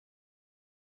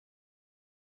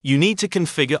You need to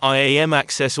configure IAM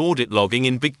access audit logging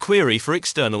in BigQuery for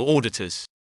external auditors.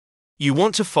 You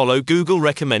want to follow Google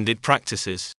recommended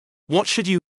practices. What should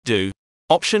you do?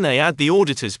 Option A. Add the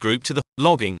auditors group to the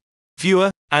logging,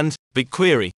 viewer, and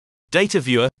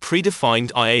bigQuery.dataViewer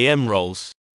predefined IAM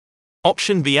roles.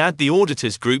 Option B. Add the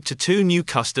auditors group to 2 new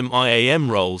custom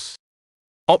IAM roles.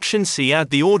 Option C.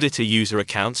 Add the auditor user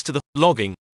accounts to the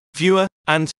logging, viewer,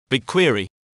 and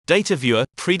bigQuery.dataViewer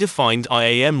predefined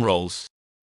IAM roles.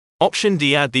 Option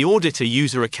D. Add the auditor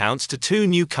user accounts to 2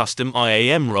 new custom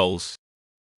IAM roles.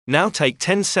 Now take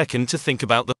 10 seconds to think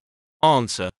about the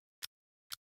answer.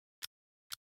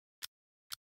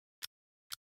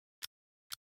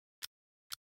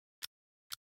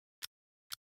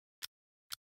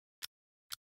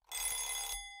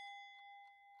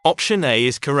 Option A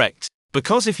is correct,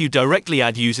 because if you directly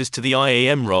add users to the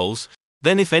IAM roles,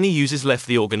 then if any users left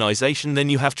the organization, then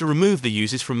you have to remove the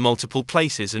users from multiple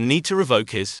places and need to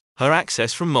revoke his/her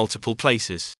access from multiple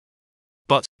places.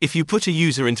 But if you put a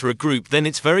user into a group, then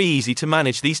it's very easy to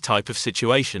manage these type of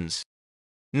situations.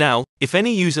 Now, if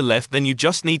any user left, then you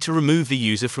just need to remove the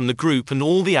user from the group and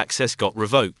all the access got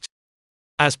revoked.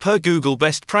 As per Google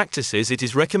best practices, it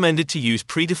is recommended to use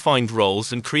predefined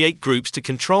roles and create groups to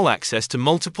control access to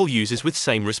multiple users with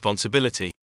same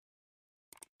responsibility.